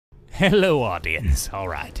Hello, audience. All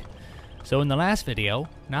right. So in the last video,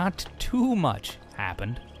 not too much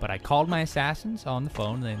happened, but I called my assassins on the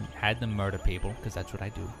phone and had them murder people, because that's what I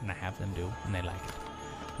do, and I have them do, and they like it.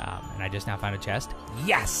 And I just now found a chest.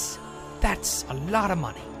 Yes! That's a lot of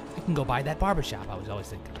money. I can go buy that barbershop I was always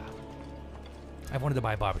thinking about. I've wanted to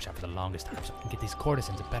buy a barbershop for the longest time so I can get these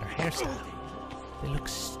courtesans a better hairstyle. They look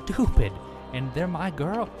stupid, and they're my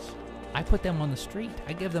girls. I put them on the street.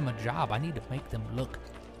 I give them a job. I need to make them look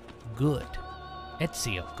good.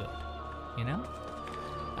 Ezio good. You know?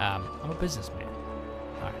 I'm a businessman.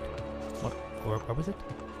 Alright. Where was it?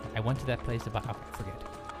 I went to that place to buy... Okay, forget.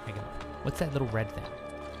 I go. What's that little red thing?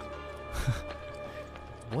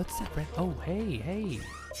 What's that red... Oh, hey.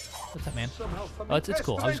 What's up, man? Oh, it's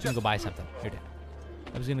cool. I was just gonna go buy something. You're dead.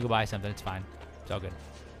 I was gonna go buy something. It's fine. It's all good.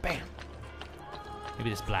 Bam! Maybe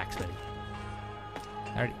this blacksmith.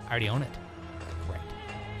 I already own it. Great.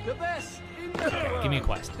 The best in the Okay, world. give me a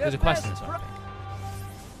quest. There's a quest in this one, I think.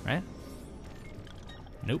 Right?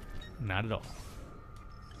 Nope. Not at all.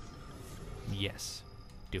 Yes.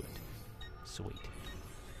 Do it. Sweet.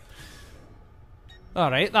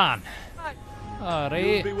 Alright, then. Alright.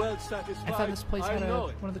 You'll be well satisfied. I thought this place had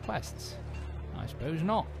know one it. of the quests. I suppose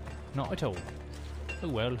not. Not at all. Oh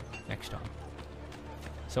well, next time.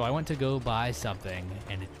 So I went to go buy something,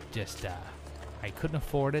 and it just, I couldn't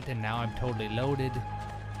afford it, and now I'm totally loaded,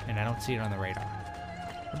 and I don't see it on the radar.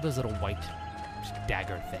 What are those little white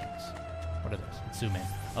dagger things? What are those? Let's zoom in.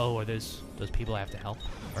 Oh, are those people I have to help?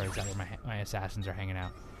 Or is that where my assassins are hanging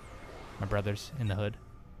out? My brothers in the hood?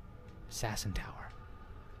 Assassin tower.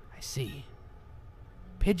 I see.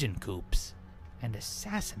 Pigeon coops and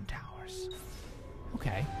assassin towers.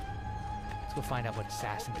 Okay. Let's go find out what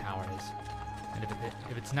assassin tower is. And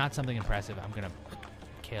if it's not something impressive, I'm gonna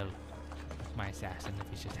kill my assassin if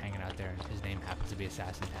he's just hanging out there and his name happens to be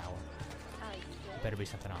Assassin Tower. It better be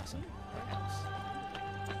something awesome or else.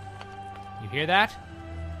 You hear that?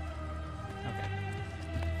 Okay.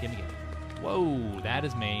 Gimme. Whoa, that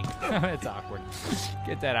is me. It's awkward.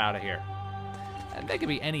 Get that out of here. And that could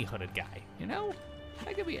be any hooded guy, you know?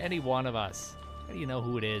 That could be any one of us. How do you know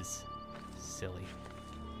who it is? Silly.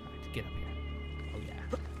 Alright, get up here. Oh,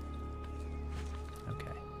 yeah.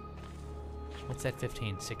 Okay. What's that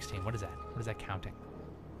 15, 16? What is that? What is that counting?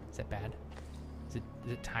 Is that bad? Is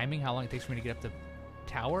it timing? How long it takes for me to get up the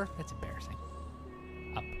tower? That's embarrassing.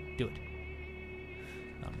 Up. Do it.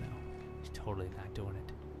 Oh, no. He's totally not doing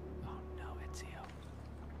it. Oh, no, Ezio.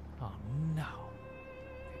 Oh, no.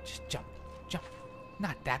 Okay, just jump. Jump.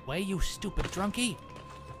 Not that way, you stupid drunkie.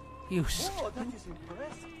 You Oh, that is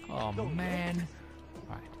impressive. Oh, man.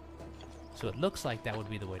 Alright. So it looks like that would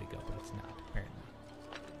be the way to go, but it's not, apparently.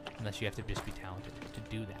 Unless you have to just be talented to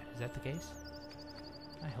do that. Is that the case?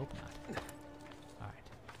 I hope not. Alright.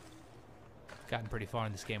 I've gotten pretty far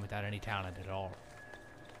in this game without any talent at all.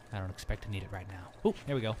 I don't expect to need it right now. Oh,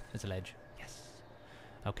 there we go. There's a ledge. Yes.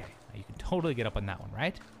 Okay. Now you can totally get up on that one,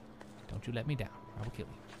 right? Don't you let me down. I will kill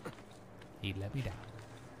you. He let me down.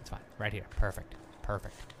 It's fine. Right here. Perfect.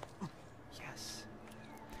 Perfect. Yes.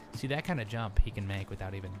 See, that kind of jump he can make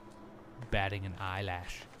without even batting an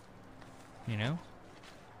eyelash. You know?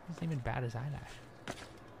 He doesn't even bat his eyelash.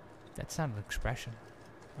 That's not an expression.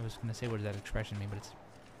 I was going to say, what does that expression mean? But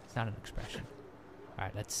it's not an expression.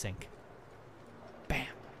 Alright, let's sync. Bam.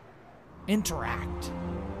 Interact.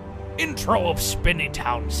 Intro of Spinny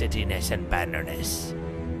Town cityness and bannerness.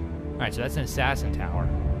 Alright, so that's an assassin tower.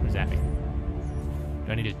 What does that mean?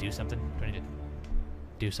 Do I need to do something? Do I need to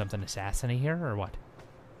do something assassin-y here, or what?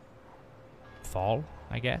 Fall,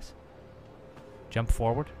 I guess? Jump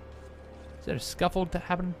forward? Is there a scuffle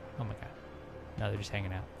happening? Oh my god. No, they're just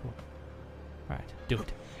hanging out. Cool. Alright, do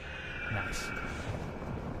it. Nice.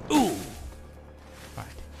 Ooh!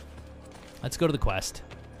 Alright. Let's go to the quest.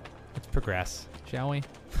 Let's progress, shall we?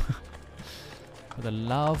 For the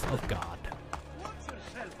love of God.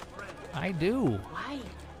 I do. Why?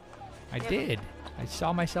 I did. I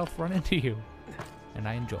saw myself run into you. And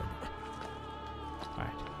I enjoyed it.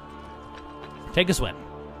 Alright. Take a swim.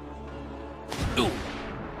 Ooh!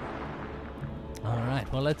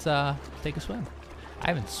 Alright, well let's take a swim. I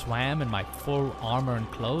haven't swam in my full armor and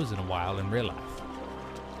clothes in a while in real life.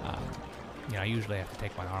 You know, I usually have to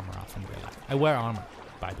take my armor off in real life. I wear armor,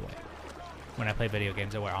 by the way. When I play video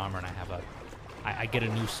games, I wear armor and I have a... I get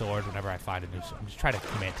a new sword whenever I find a new sword. I'm just trying to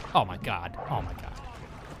commit. Oh my god. Oh my god.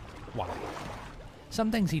 Why?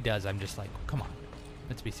 Some things he does, I'm just like, come on.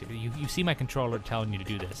 Let's be serious. You see my controller telling you to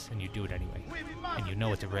do this, and you do it anyway. And you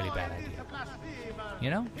know it's a really bad idea. You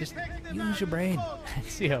know? Just use your brain.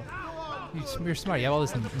 See how... You're smart. You have all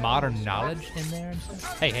this modern knowledge in there and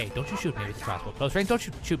stuff. Hey, don't you shoot me with the crossbow. Close range, don't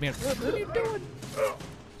shoot me. What are you doing?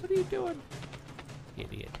 What are you doing?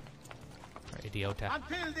 Idiot. Or idiota.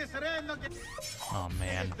 Oh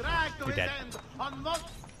man. You're dead.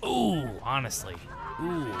 Ooh, honestly.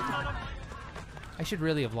 Ooh. I should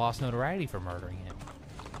really have lost notoriety for murdering him.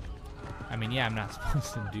 I mean, yeah, I'm not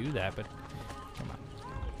supposed to do that, but come on.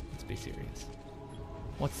 Let's be serious.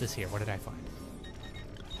 What's this here? What did I find?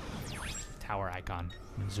 Tower icon.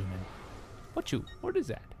 I'm gonna zoom in. What is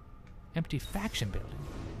that? Empty faction building.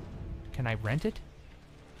 Can I rent it?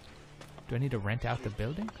 Do I need to rent out the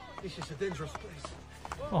building? This is a dangerous place.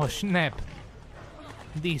 Oh, snap.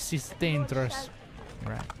 This is dangerous.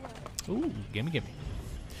 Right. Ooh, gimme.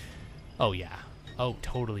 Oh, yeah. Oh,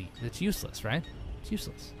 totally. It's useless, right? It's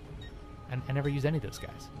useless. I never use any of those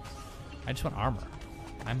guys. I just want armor.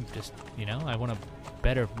 I'm just, you know, I want a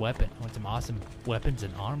better weapon. I want some awesome weapons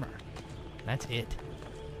and armor. That's it.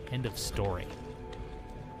 End of story.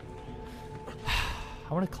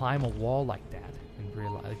 I want to climb a wall like that and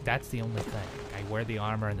realize like, that's the only thing. I wear the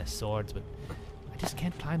armor and the swords, but I just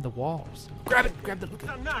can't climb the walls. Grab it! Grab the...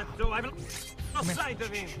 Come here.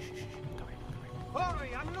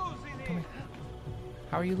 Hurry, I'm losing Come here.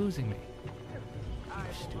 How are you losing me?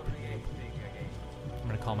 You stupid pig. I'm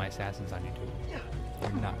gonna call my assassins on you too.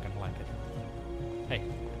 You're not gonna like it. Hey.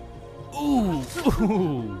 Ooh!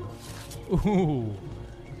 Ooh! Ooh!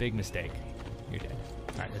 Big mistake. You're dead.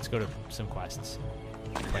 Alright, let's go to some quests.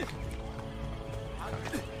 Quick. Right.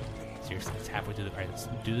 Seriously, it's halfway through the... Alright, let's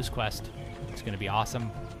do this quest. It's gonna be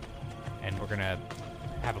awesome. And we're gonna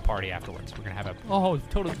have a party afterwards. We're gonna have a... Oh,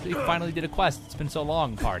 totally, they finally did a quest. It's been so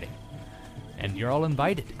long party. And you're all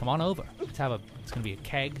invited. Come on over. Let's have a... It's gonna be a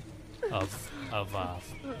keg of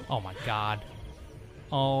oh my god.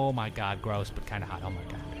 Oh my god, gross, but kind of hot. Oh my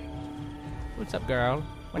god. What's up, girl?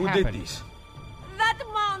 What happened? Who did this? That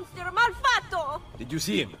monster, Malfatto! Did you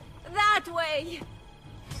see him? That way!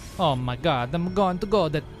 Oh my god, I'm going to go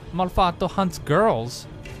that Malfatto hunts girls.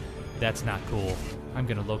 That's not cool. I'm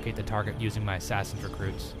gonna locate the target using my assassin's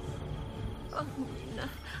recruits. Oh, no.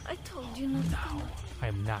 I told you not to. No, I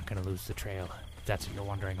am not gonna lose the trail. If that's what you're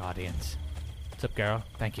wondering, audience. What's up, girl?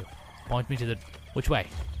 Thank you. Point me to the... Which way?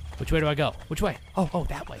 Which way do I go? Which way? Oh,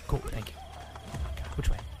 that way. Cool, thank you. Oh my god, which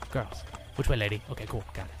way? Girls. Which way, lady? Okay, cool,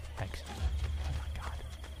 got it. Thanks. Oh my god.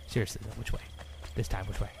 Seriously, though, which way? This time,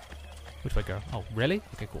 which way? Which way, girl? Oh, really?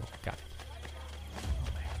 Okay, cool, got it. Oh,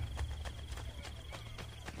 man.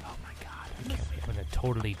 Oh my god, I can't wait. I'm gonna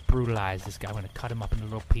totally brutalize this guy. I'm gonna cut him up into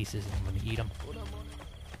little pieces and I'm gonna eat him.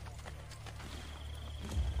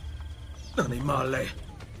 Animale.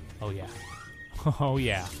 Oh yeah. Oh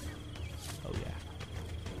yeah. Oh yeah.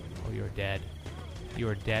 Oh, you're dead. You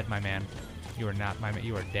are dead, my man. You are not my man.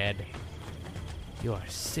 You are dead. You are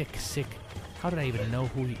sick. How did I even know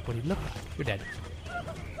what he looked like? You're dead.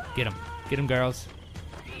 Get him. Get him, girls.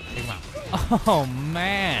 Take him out. Oh,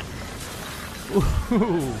 man.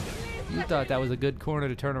 Ooh. You thought that was a good corner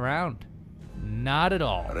to turn around. Not at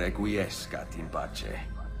all. Requiescat in pace.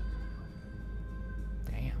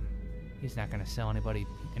 Damn. He's not going to sell anybody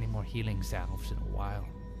any more healing salves in a while.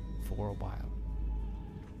 For a while.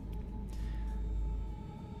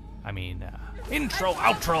 I mean, intro,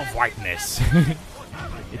 outro of whiteness.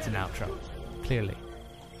 It's an outro. Clearly.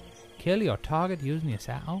 Kill your target using the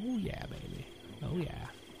assassin. Oh, yeah, baby. Oh, yeah.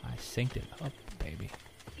 I synced it up, baby.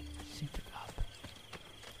 Synced it up.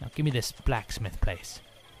 Now, give me this blacksmith place.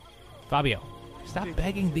 Fabio, stop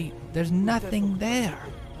begging the... There's nothing there.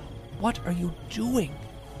 What are you doing?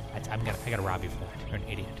 I gotta rob you for that. You're an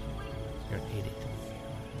idiot. You're an idiot.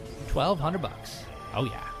 $1,200. Oh,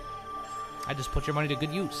 yeah. I just put your money to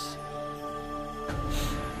good use.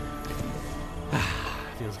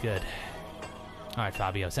 Feels good. All right,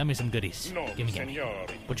 Fabio, send me some goodies. Give me.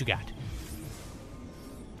 What you got?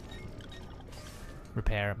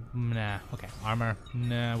 Repair. Nah. Okay. Armor.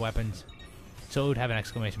 Nah. Weapons. So it would have an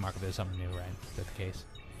exclamation mark if there's something new, right? Is that the case?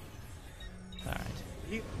 All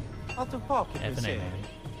right. Out of pocket, F and A,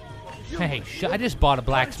 maybe. Hey, I just bought a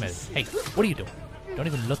blacksmith. Hey, what are you doing? Don't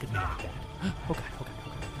even look at me like that. Okay.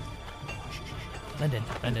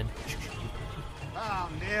 London. Ah,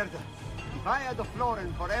 merda. If I had a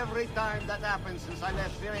florin for every time that happened since I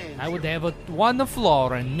left Firenze. I would have one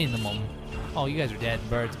florin minimum. Oh, you guys are dead,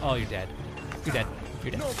 birds. Oh, you're dead. You're dead.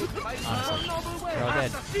 Honestly. You're all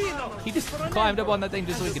dead. He just climbed up on that thing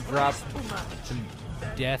just so he could drop some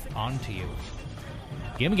death onto you.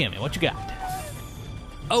 Gimme. What you got?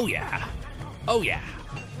 Oh, yeah.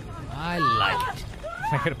 I like it.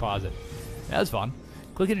 I gotta pause it. That was fun.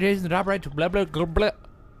 Click the annotation in the top right to blah blah blah blah.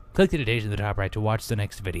 Click the annotation in the top right to watch the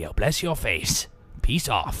next video. Bless your face. Peace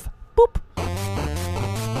off. Boop.